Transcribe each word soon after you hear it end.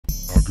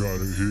got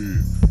a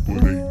head,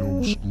 but ain't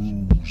no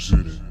screws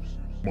in it.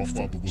 My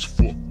father was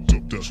fucked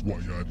up, that's why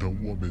I know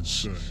I'm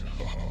insane.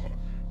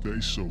 They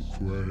so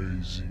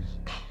crazy.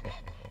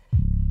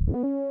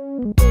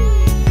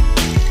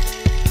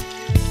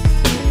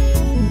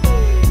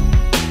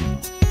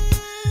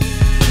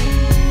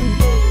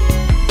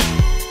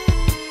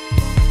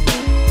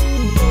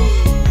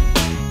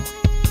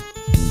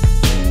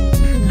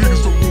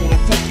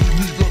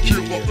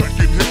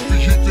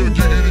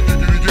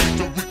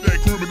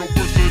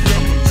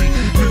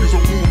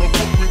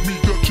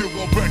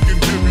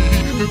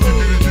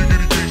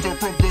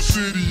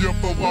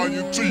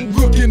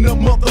 Look in the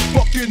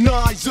motherfucking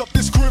eyes of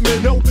this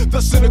criminal,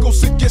 the cynical,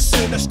 sick, and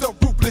sinister,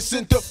 ruthless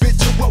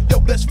individual. Yo,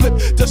 let's flip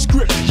the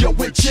script. Yo,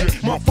 it's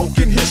check my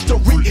fucking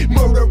history.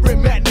 Murder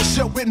and madness,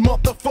 showing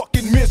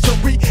motherfucking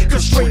misery.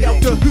 Cause straight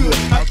out the hood,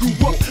 I grew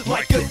up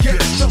like a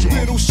gangster.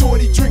 Little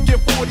shorty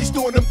drinking 40s,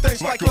 doing them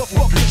things like a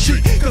fucking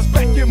cheat. Cause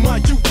back in my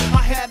youth,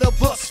 I had a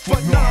lust for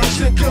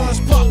knives and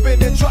guns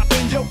popping and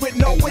dropping. Yo, with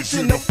no weight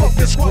in the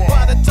fucking squad.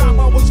 By the time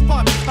I was 5,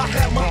 I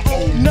had my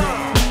own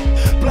 9.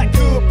 Black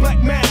hood,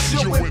 black mask,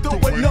 yo, and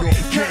throwing up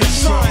gang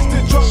signs.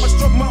 Then drama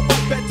struck my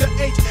wife at the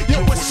age, yo,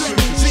 was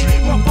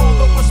 17. My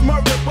father was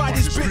murdered by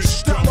these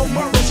bitches down on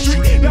Murder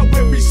Street. Now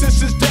every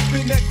since his death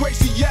in that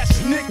crazy ass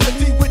nigga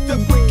D with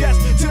the quick ass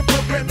temper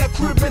and a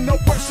criminal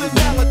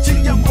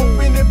personality. I'm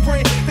hoping and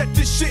praying that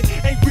this shit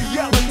ain't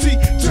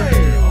reality.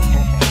 Damn,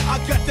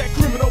 I got that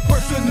criminal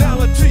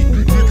personality.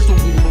 Niggas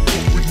don't wanna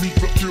fuck with me,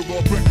 but kill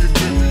our back and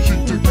every hit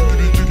the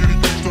giggity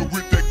gangsta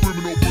with that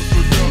criminal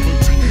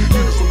personality.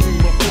 Niggas don't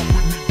wanna fuck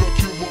with me, but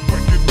kill our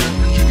back and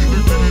every hit the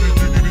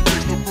giggity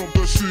gangsta from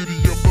the city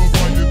of the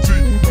Lion T.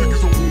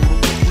 Niggas don't wanna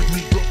fuck with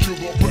me, but kill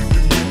our back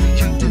and every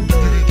hit the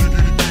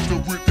giggity gangsta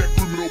with that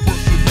criminal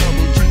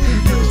personality.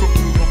 Niggas don't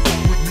wanna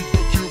fuck with me,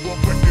 but kill our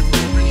back and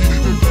every hit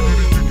the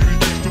giggity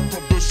gangsta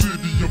from the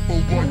city of the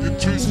Lion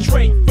T.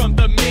 Straight from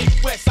the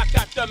Midwest, I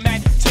got the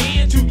Mac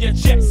 10 to your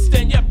chest,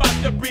 and you're about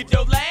to breathe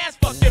your last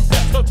fucking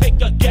breath. So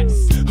take a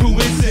guess, who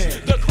is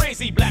it? The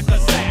crazy black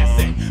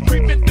assassin,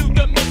 creeping through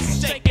the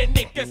mix, shaking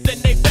niggas in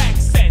they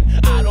backs. And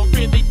I don't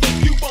really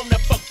think you wanna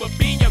fuck with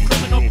me. Your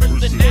criminal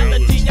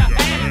personality I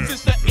had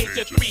since the age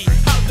of 3.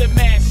 How's the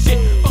mad shit?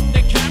 Fuck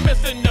the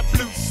cameras in the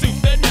blue suit.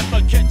 They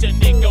never catch a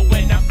nigga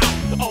when I'm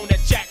out on a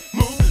jack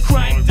move.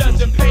 Crime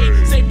doesn't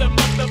pay, save the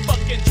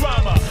motherfucking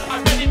drama.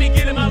 I'm ready to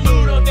get in my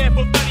mood on there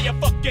for 30 a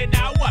fucking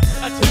hour.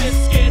 A tennis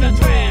skin, a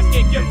trash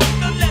can give up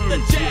the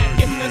leather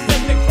jacket. Let's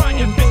take the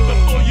crying bitch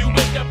before you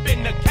end up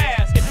in the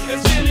casket.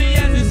 As silly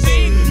as it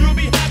seems, you'll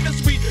be having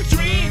sweet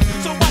dreams.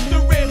 So watch the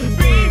red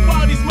beam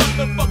while these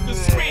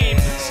motherfuckers scream.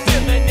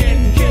 Stealing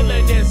and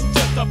killing is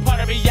just a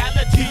part of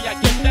reality. I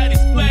guess that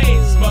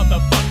explains,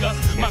 motherfucker,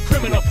 my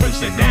criminal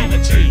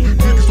personality.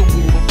 Niggas don't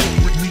wanna fuck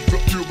with me,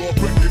 but kill our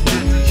back and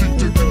every hit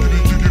the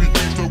giggity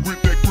gangsta with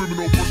that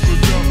criminal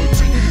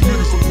personality.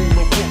 Niggas don't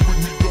wanna fuck with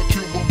me, but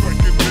kill our back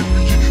and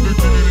every hit the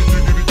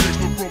giggity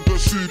gangsta from the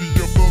city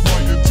of the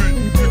Lion T.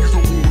 Niggas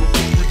don't wanna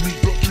fuck with me,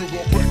 but kill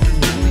our back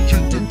and every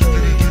hit the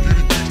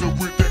giggity gangsta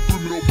with that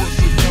criminal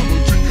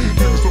personality.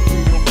 Niggas don't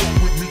wanna fuck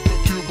with me, but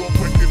kill our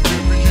back and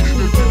every hit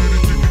the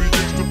giggity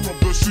gangsta from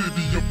the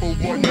city of the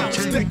Lion It's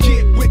T. the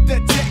kid with the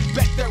tech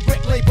back, that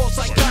red label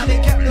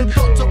psychotic. Captain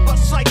thoughts of a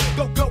psych,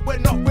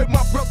 going off with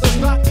my brother's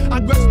knock. I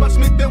grab my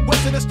Smith and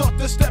Wesson and start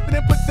to stepping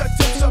and put the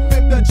tips up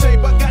in the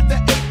chamber. Got the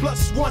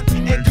 8+1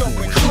 and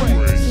going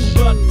crazy.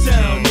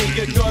 Bucktown,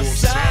 nigga, north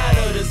side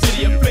of the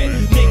city of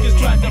Flint. Niggas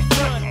try to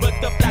front, but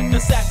the black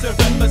assassin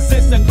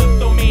represents a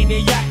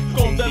kleptomaniac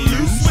on the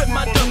loose with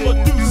my double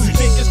deuce.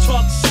 Niggas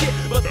talk shit,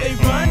 but they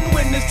run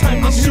when it's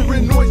time to I'm shoot.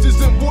 hearing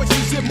noises and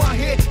voices in my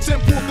head.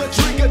 Send pull the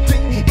trigger.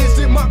 Think, is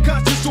it my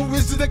conscience or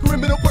is it a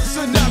criminal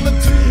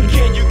personality?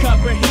 Can you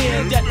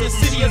comprehend that the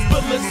city is full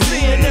of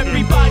sin?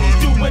 Everybody's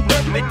doing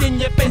dirt, but in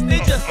your face they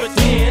just pretend.